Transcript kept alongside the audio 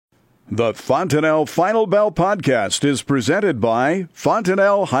The Fontanelle Final Bell podcast is presented by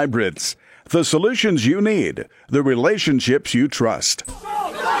Fontanelle Hybrids. The solutions you need, the relationships you trust.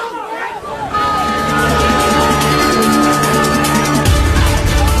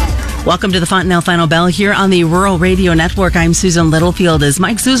 Welcome to the Fontanelle Final Bell here on the Rural Radio Network. I'm Susan Littlefield as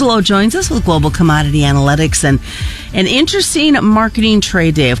Mike Zuzolo joins us with Global Commodity Analytics and an interesting marketing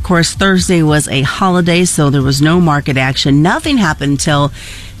trade day. Of course, Thursday was a holiday, so there was no market action. Nothing happened until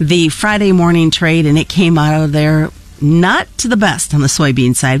the Friday morning trade, and it came out of there not to the best on the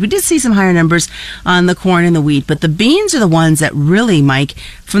soybean side. We did see some higher numbers on the corn and the wheat, but the beans are the ones that really, Mike,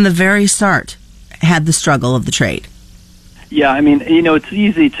 from the very start, had the struggle of the trade. Yeah, I mean, it's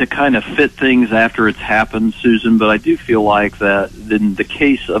easy to kind of fit things after it's happened, Susan, but I do feel like that in the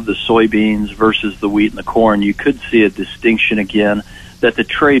case of the soybeans versus the wheat and the corn, you could see a distinction again, that the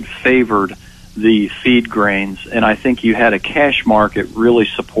trade favored the feed grains, and I think you had a cash market really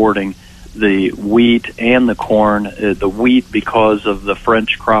supporting the wheat and the corn. The wheat because of the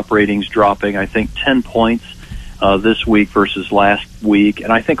French crop ratings dropping, I think, 10 points this week versus last week,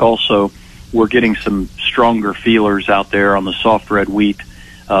 and I think also we're getting some stronger feelers out there on the soft red wheat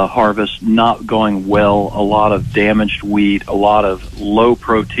harvest not going well. A lot of damaged wheat, a lot of low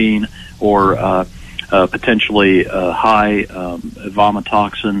protein or potentially high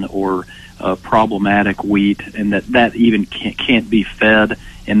vomitoxin or problematic wheat, and that even can't be fed,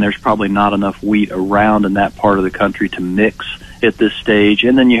 and there's probably not enough wheat around in that part of the country to mix at this stage.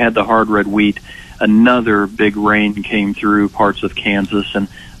 And then you had the hard red wheat. Another big rain came through parts of Kansas, and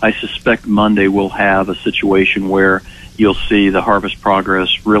I suspect Monday we'll have a situation where you'll see the harvest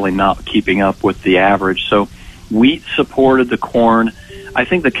progress really not keeping up with the average. So wheat supported the corn. I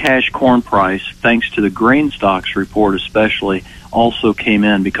think the cash corn price, thanks to the grain stocks report especially, also came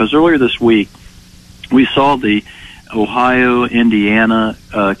in because earlier this week we saw the Ohio, Indiana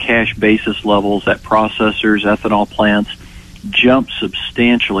cash basis levels at processors, ethanol plants jump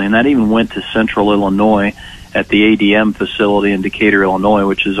substantially, and that even went to central Illinois at the ADM facility in Decatur, Illinois,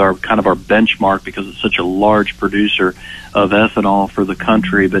 which is our kind of our benchmark because it's such a large producer of ethanol for the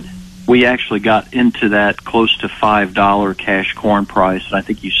country. But we actually got into that close to $5 cash corn price, and I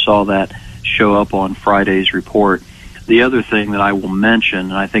think you saw that show up on Friday's report. The other thing that I will mention,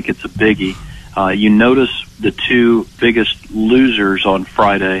 and I think it's a biggie, you notice the two biggest losers on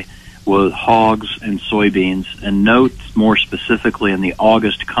Friday was hogs and soybeans, and note more specifically in the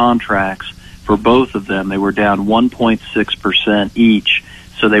August contracts for both of them, they were down 1.6% each,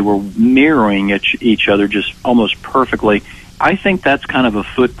 so they were mirroring each other just almost perfectly. I think that's kind of a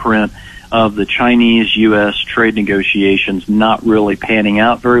footprint of the Chinese-U.S. trade negotiations not really panning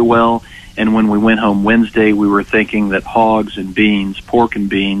out very well, and when we went home Wednesday, we were thinking that hogs and beans, pork and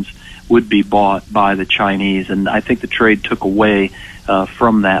beans, would be bought by the Chinese, and I think the trade took away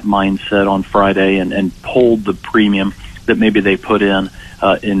from that mindset on Friday and pulled the premium that maybe they put in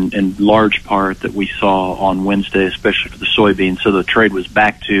large part that we saw on Wednesday, especially for the soybeans. So the trade was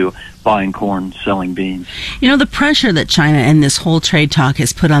back to buying corn, selling beans. The pressure that China and this whole trade talk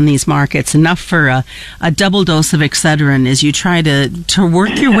has put on these markets, enough for a double dose of Excedrin as you try to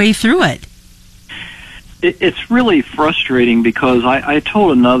work your way through it. It's really frustrating because I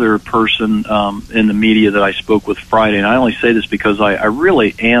told another person in the media that I spoke with Friday, and I only say this because I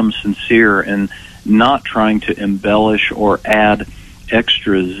really am sincere in not trying to embellish or add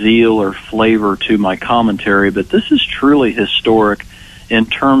extra zeal or flavor to my commentary, but this is truly historic in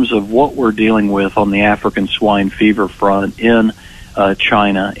terms of what we're dealing with on the African swine fever front in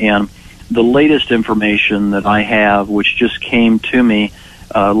China. And the latest information that I have, which just came to me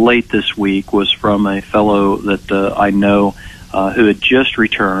late this week, was from a fellow that I know who had just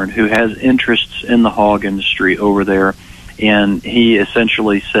returned, who has interests in the hog industry over there, and he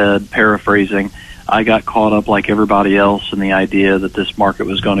essentially said, paraphrasing, I got caught up like everybody else in the idea that this market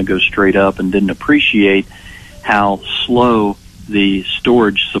was going to go straight up and didn't appreciate how slow the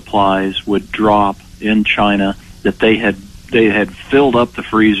storage supplies would drop in China, that they had filled up the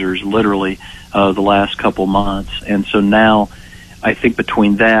freezers literally the last couple months. And so now I think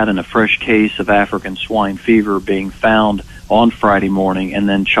between that and a fresh case of African swine fever being found on Friday morning, and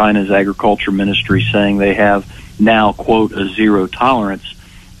then China's agriculture ministry saying they have now, quote, a zero tolerance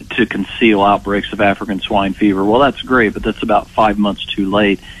to conceal outbreaks of African swine fever. Well, that's great, but that's about 5 months too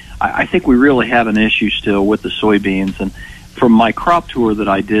late. I think we really have an issue still with the soybeans. And from my crop tour that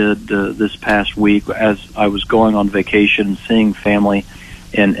I did this past week, as I was going on vacation and seeing family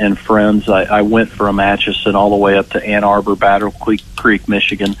and friends, I went from Atchison all the way up to Ann Arbor, Battle Creek,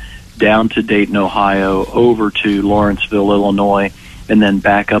 Michigan, down to Dayton, Ohio, over to Lawrenceville, Illinois, and then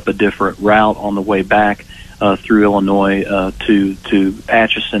back up a different route on the way back. through Illinois to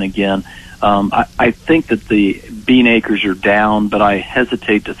Atchison again. I think that the bean acres are down, but I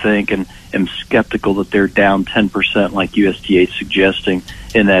hesitate to think and am skeptical that they're down 10% like USDA is suggesting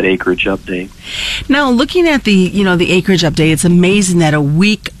in that acreage update. Now, looking at the acreage update, it's amazing that a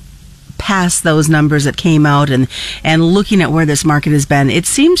week past those numbers that came out and looking at where this market has been, it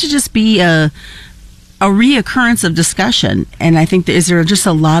seems to just be a reoccurrence of discussion. And I think is there just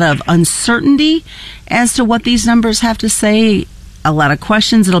a lot of uncertainty as to what these numbers have to say? A lot of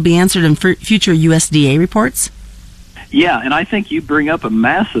questions that'll be answered in future USDA reports? Yeah, and I think you bring up a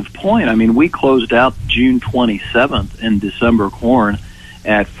massive point. I mean, we closed out June 27th in December corn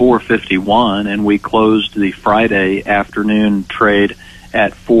at 451, and we closed the Friday afternoon trade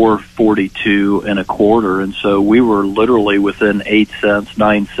at 442 and a quarter. And so we were literally within 8 cents,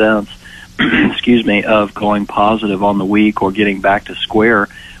 9 cents, excuse me, of going positive on the week or getting back to square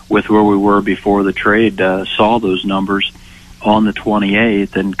with where we were before the trade saw those numbers on the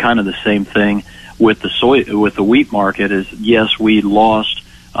 28th. And kind of the same thing with the wheat market is, yes, we lost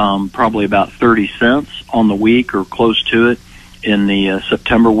probably about 30 cents on the week or close to it in the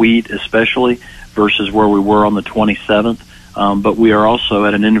September wheat especially versus where we were on the 27th. But we are also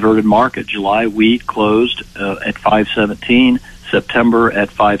at an inverted market. July wheat closed at 517, September at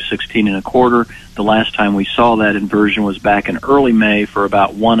 516 and a quarter. The last time we saw that inversion was back in early May for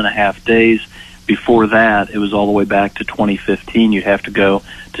about 1.5 days. Before that, it was all the way back to 2015. You'd have to go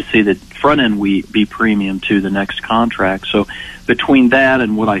to see the front-end wheat be premium to the next contract. So between that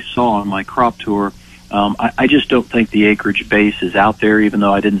and what I saw on my crop tour, I just don't think the acreage base is out there, even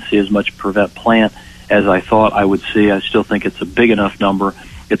though I didn't see as much prevent plant as I thought I would see. I still think it's a big enough number.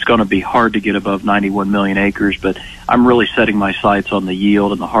 It's going to be hard to get above 91 million acres, but I'm really setting my sights on the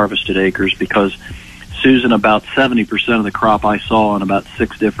yield and the harvested acres because, Susan, about 70% of the crop I saw in about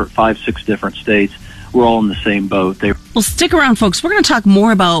 6 different states were all in the same boat. Well, stick around, folks. We're going to talk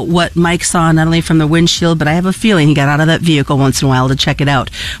more about what Mike saw, not only from the windshield, but I have a feeling he got out of that vehicle once in a while to check it out.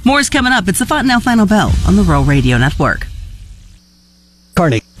 More is coming up. It's the Fontanelle Final Bell on the Rural Radio Network.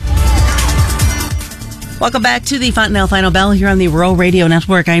 Carney. Welcome back to the Fontanelle Final Bell here on the Rural Radio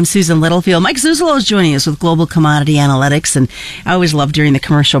Network. I'm Susan Littlefield. Mike Zuzolo is joining us with Global Commodity Analytics, and I always love during the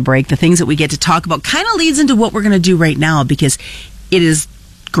commercial break, the things that we get to talk about kind of leads into what we're going to do right now because it is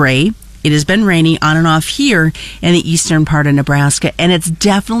gray. It has been rainy on and off here in the eastern part of Nebraska, and it's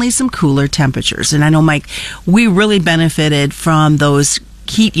definitely some cooler temperatures. And I know, Mike, we really benefited from those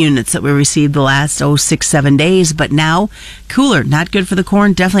heat units that we received the last 6-7 days, but now cooler, not good for the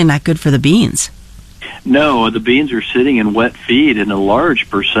corn, definitely not good for the beans. No, the beans are sitting in wet feed in a large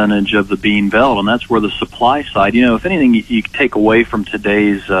percentage of the bean belt, and that's where the supply side, if anything you take away from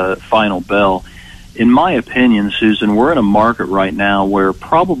today's final bell, in my opinion, Susan, we're in a market right now where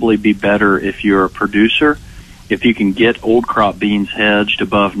probably be better if you're a producer. If you can get old crop beans hedged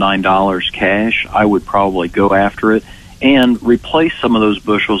above $9 cash, I would probably go after it and replace some of those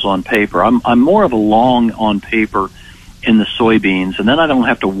bushels on paper. I'm more of a long on paper in the soybeans, and then I don't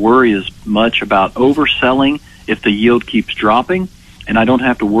have to worry as much about overselling if the yield keeps dropping, and I don't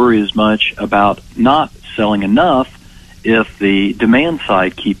have to worry as much about not selling enough if the demand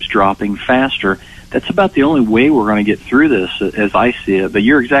side keeps dropping faster. That's about the only way we're going to get through this as I see it. But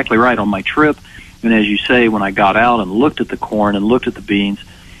you're exactly right. On my trip, and as you say, when I got out and looked at the corn and looked at the beans,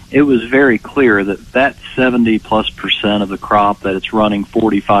 it was very clear that 70+% of the crop that it's running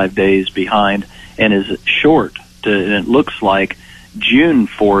 45 days behind and is short. And it looks like June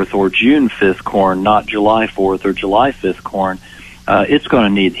 4th or June 5th corn, not July 4th or July 5th corn. It's going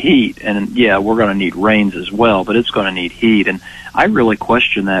to need heat. And, yeah, we're going to need rains as well, but it's going to need heat. And I really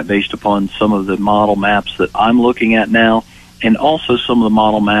question that based upon some of the model maps that I'm looking at now and also some of the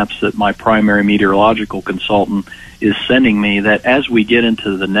model maps that my primary meteorological consultant is sending me, that as we get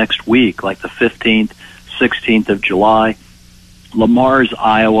into the next week, like the 15th, 16th of July, Lamar's,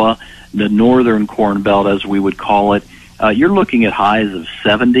 Iowa, the northern corn belt, as we would call it, you're looking at highs of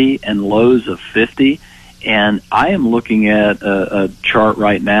 70 and lows of 50. And I am looking at a chart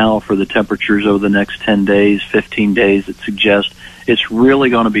right now for the temperatures over the next 10 days, 15 days that suggests it's really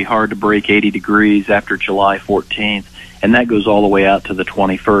going to be hard to break 80 degrees after July 14th. And that goes all the way out to the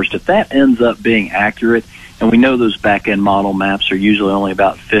 21st. If that ends up being accurate, and we know those back-end model maps are usually only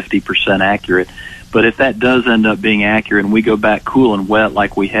about 50% accurate, but if that does end up being accurate and we go back cool and wet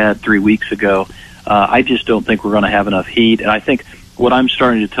like we had 3 weeks ago, I just don't think we're going to have enough heat. And I think what I'm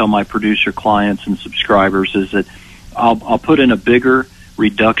starting to tell my producer clients and subscribers is that I'll put in a bigger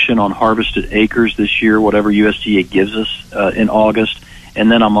reduction on harvested acres this year, whatever USDA gives us in August, and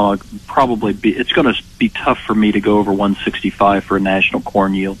then I'm going to it's going to be tough for me to go over 165 for a national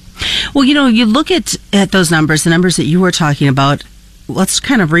corn yield. Well, you look at those numbers, the numbers that you were talking about. Let's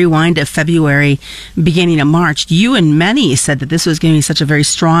kind of rewind to February, beginning of March. You and many said that this was going to be such a very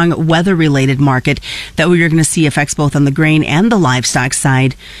strong weather-related market that we were going to see effects both on the grain and the livestock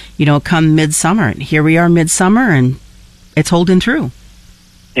side, come midsummer. And here we are midsummer, and it's holding through.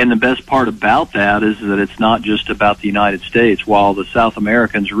 And the best part about that is that it's not just about the United States. While the South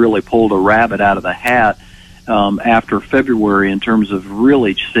Americans really pulled a rabbit out of the hat after February in terms of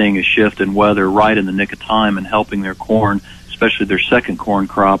really seeing a shift in weather right in the nick of time and helping their corn, especially their second corn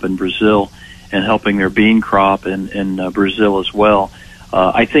crop in Brazil, and helping their bean crop in Brazil as well.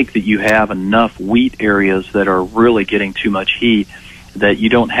 I think that you have enough wheat areas that are really getting too much heat that you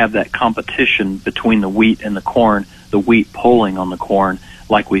don't have that competition between the wheat and the corn, the wheat pulling on the corn,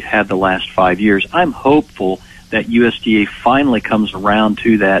 like we've had the last 5 years. I'm hopeful that USDA finally comes around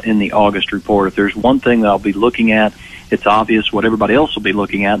to that in the August report. If there's one thing that I'll be looking at, it's obvious what everybody else will be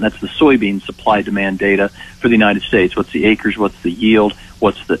looking at, and that's the soybean supply-demand data for the United States. What's the acres, what's the yield,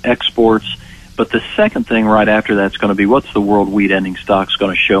 what's the exports? But the second thing right after that's going to be what's the world wheat ending stocks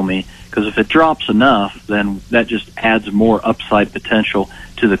going to show me? Because if it drops enough, then that just adds more upside potential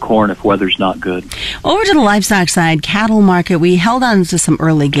to the corn if weather's not good. Over to the livestock side, cattle market, we held on to some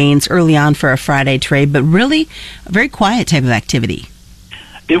early gains early on for a Friday trade, but really a very quiet type of activity.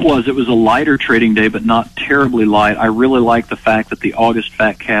 It was a lighter trading day, but not terribly light. I really like the fact that the August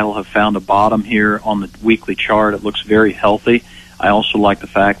fat cattle have found a bottom here on the weekly chart. It looks very healthy. I also like the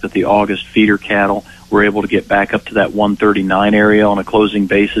fact that the August feeder cattle were able to get back up to that 139 area on a closing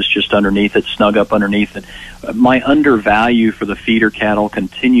basis, just underneath it, snug up underneath it. My undervalue for the feeder cattle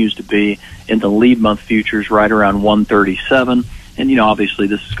continues to be in the lead month futures right around 137. And, obviously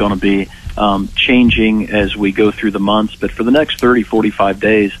this is going to be changing as we go through the months. But for the next 30, 45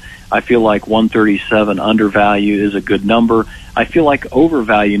 days, I feel like 137 undervalue is a good number. I feel like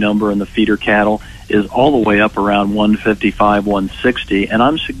overvalue number in the feeder cattle is all the way up around 155, 160. And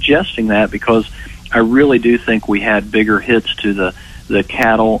I'm suggesting that because I really do think we had bigger hits to the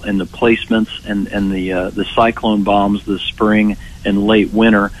cattle and the placements and the cyclone bombs this spring and late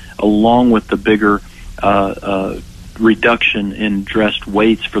winter, along with the bigger reduction in dressed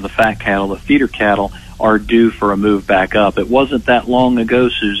weights for the fat cattle. The feeder cattle are due for a move back up. It wasn't that long ago,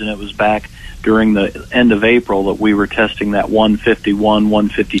 Susan. It was back during the end of April that we were testing that 151,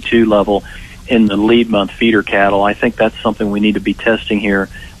 152 level in the lead month feeder cattle. I think that's something we need to be testing here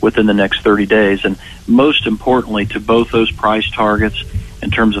within the next 30 days. And most importantly, to both those price targets in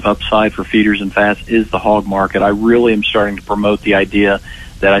terms of upside for feeders and fats is the hog market. I really am starting to promote the idea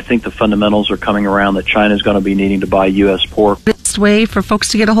that I think the fundamentals are coming around that China's going to be needing to buy U.S. pork. Best way for folks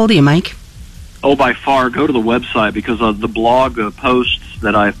to get a hold of you, Mike? Oh, by far, go to the website because of the blog posts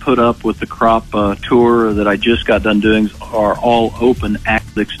that I've put up with the crop tour that I just got done doing are all open at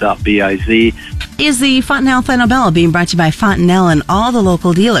analytics.biz. Is the Fontanelle Final Bell being brought to you by Fontanelle and all the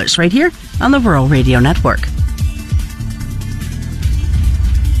local dealers right here on the Rural Radio Network.